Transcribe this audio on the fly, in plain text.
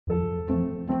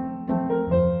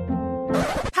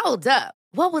Hold up.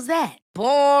 What was that?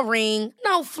 Boring.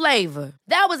 No flavor.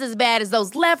 That was as bad as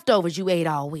those leftovers you ate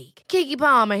all week. Keke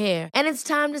Palmer here, and it's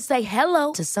time to say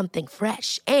hello to something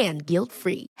fresh and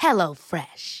guilt-free. Hello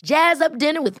Fresh. Jazz up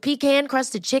dinner with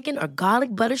pecan-crusted chicken or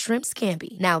garlic butter shrimp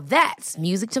scampi. Now that's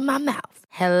music to my mouth.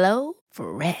 Hello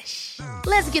Fresh.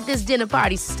 Let's get this dinner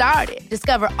party started.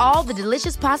 Discover all the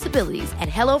delicious possibilities at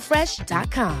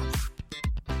hellofresh.com.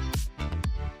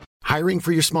 Hiring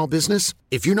for your small business?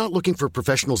 If you're not looking for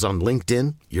professionals on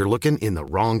LinkedIn, you're looking in the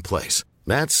wrong place.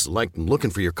 That's like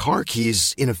looking for your car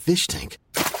keys in a fish tank.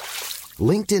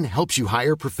 LinkedIn helps you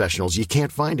hire professionals you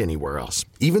can't find anywhere else,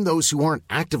 even those who aren't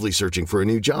actively searching for a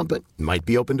new job but might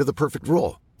be open to the perfect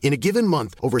role. In a given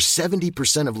month, over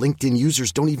 70% of LinkedIn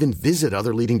users don't even visit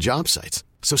other leading job sites.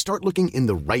 So start looking in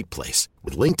the right place.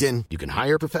 With LinkedIn, you can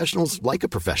hire professionals like a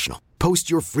professional. Post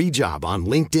your free job on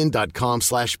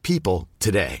linkedin.com/people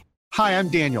today. Hi, I'm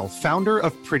Daniel, founder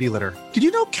of Pretty Litter. Did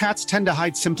you know cats tend to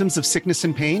hide symptoms of sickness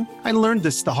and pain? I learned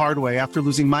this the hard way after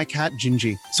losing my cat,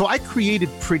 Gingy. So I created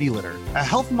Pretty Litter, a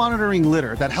health monitoring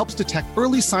litter that helps detect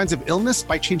early signs of illness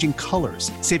by changing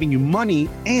colors, saving you money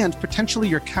and potentially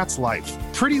your cat's life.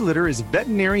 Pretty Litter is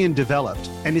veterinarian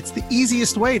developed, and it's the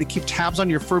easiest way to keep tabs on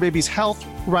your fur baby's health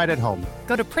right at home.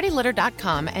 Go to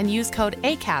prettylitter.com and use code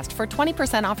ACAST for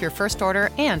 20% off your first order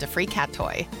and a free cat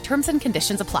toy. Terms and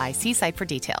conditions apply. See site for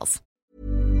details.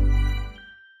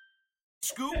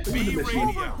 Scoop B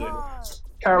Radio.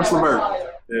 Karis LeVert.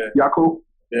 Yeah. Y'all cool?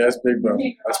 Yeah, that's Big Bro.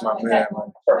 That's my man.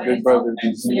 My big brother.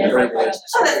 He's a great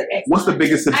relationship. What's the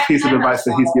biggest piece of advice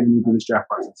that he's given you through this draft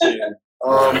process? Yeah.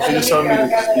 He just told me to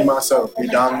just be myself, be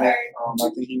dominant. I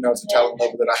think he knows the talent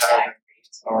level that I have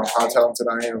and how talented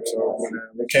I am. So when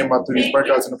we came up through these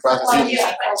workouts in the process, he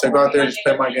said, go out there and just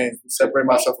play my game, separate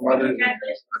myself from others. And I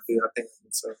think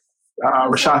so.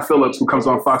 Rashad Phillips, who comes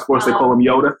on Fox Sports, they call him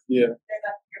Yoda. Yeah.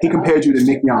 He compared you to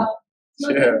Nick Young.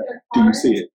 Yeah. Do you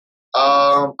see it?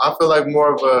 I feel like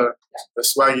more of a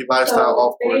swaggy lifestyle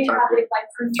off-court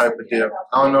type of deal.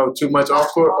 I don't know too much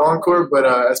on-court, but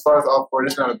as far as off-court,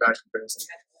 it's not a bad comparison.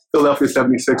 Philadelphia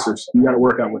 76ers, you got to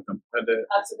work out with them. I did.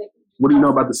 What do you know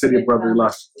about the city of brotherly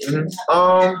love? Mm-hmm.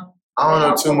 I don't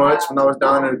know too much. When I was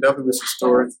down there, it definitely was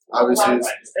historic. Obviously,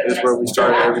 it's where we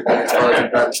started everything as far as the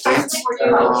United States.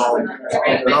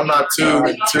 But I'm not too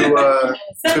educated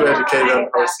on the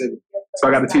whole city. So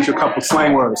I got to teach you a couple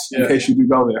slang words in case you do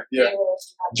go there. Yeah.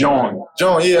 Join.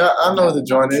 Join. Yeah, I know what the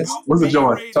join is. What's the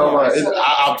join?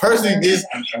 I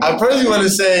personally want to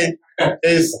say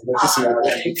is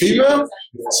female.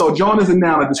 So join is a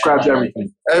noun that describes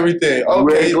everything. Everything. Okay.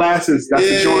 Red glasses. That's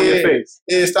the join in your face.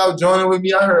 Yeah. Stop joining with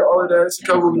me. I heard all of that. It's a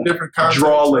couple of different concepts.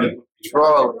 Drawling.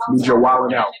 Means you're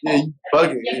wilding out. Yeah, you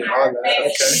bugging. Yeah, all that. Okay.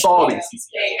 Saudi.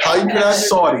 How you pronounce it?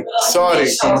 Saudi.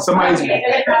 So when somebody's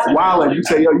wilding, you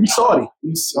say, yo, you Saudi.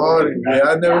 You Saudi. Yeah,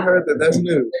 I never heard that. That's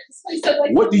new.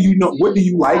 What do you know? What do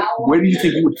you like? Where do you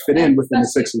think you would fit in within the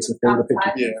Sixers if they were to pick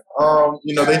you?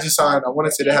 Yeah. They just signed, I want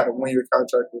to say they had a 1-year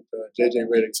contract with JJ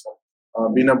Redick. So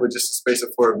being able to just space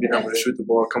it for it, being able to shoot the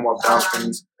ball, come off down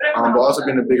screens, but also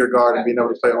being a bigger guard and being able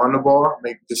to play on the ball,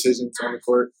 make decisions on the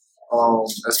court.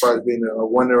 As far as being a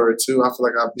 1 or a 2, I feel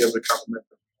like I'll be able to complement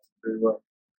them very well.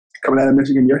 Coming out of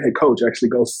Michigan, your head coach actually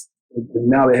goes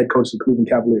now the head coach of the Cleveland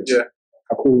Cavaliers. Yeah.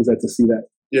 How cool is that to see that?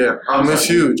 Yeah, it's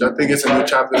huge. I think it's a new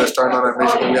chapter that's starting on at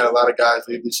Michigan. We had a lot of guys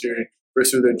leave this year and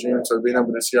pursue their dreams. So being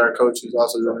able to see our coaches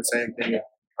also doing the same thing.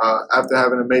 After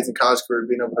having an amazing college career,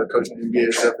 being able to coach in the NBA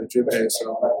is definitely rejuvenating.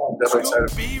 So I'm definitely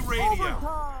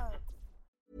excited.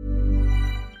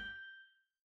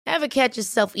 Ever catch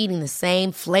yourself eating the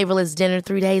same flavorless dinner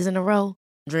 3 days in a row?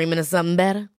 Dreaming of something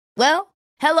better? Well,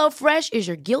 HelloFresh is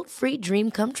your guilt-free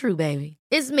dream come true, baby.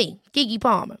 It's me, Keke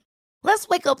Palmer. Let's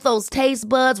wake up those taste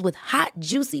buds with hot,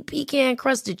 juicy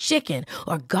pecan-crusted chicken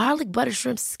or garlic butter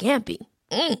shrimp scampi.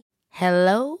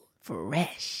 Hello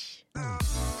Fresh.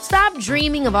 Stop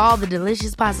dreaming of all the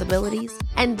delicious possibilities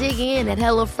and dig in at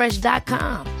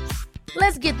HelloFresh.com.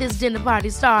 Let's get this dinner party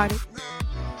started.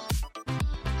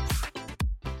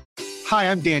 Hi,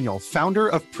 I'm Daniel, founder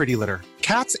of Pretty Litter.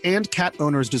 Cats and cat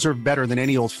owners deserve better than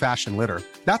any old-fashioned litter.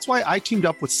 That's why I teamed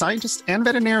up with scientists and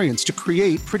veterinarians to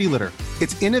create Pretty Litter.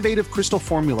 Its innovative crystal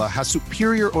formula has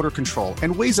superior odor control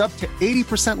and weighs up to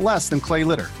 80% less than clay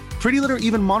litter. Pretty Litter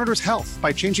even monitors health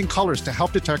by changing colors to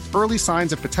help detect early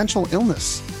signs of potential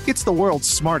illness. It's the world's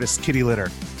smartest kitty litter.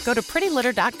 Go to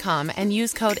prettylitter.com and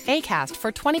use code ACAST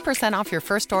for 20% off your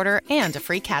first order and a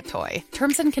free cat toy.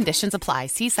 Terms and conditions apply.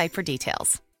 See site for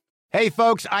details. Hey,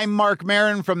 folks, I'm Mark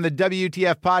Maron from the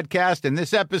WTF Podcast, and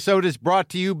this episode is brought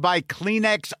to you by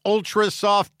Kleenex Ultra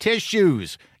Soft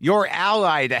Tissues, your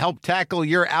ally to help tackle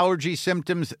your allergy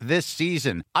symptoms this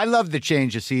season. I love the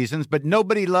change of seasons, but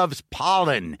nobody loves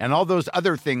pollen and all those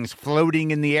other things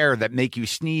floating in the air that make you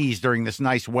sneeze during this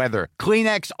nice weather.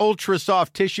 Kleenex Ultra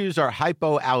Soft Tissues are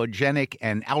hypoallergenic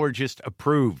and allergist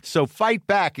approved. So fight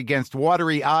back against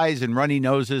watery eyes and runny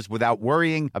noses without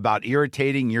worrying about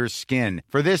irritating your skin.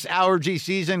 For this allergy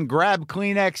season, grab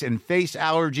Kleenex and face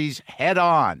allergies head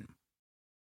on.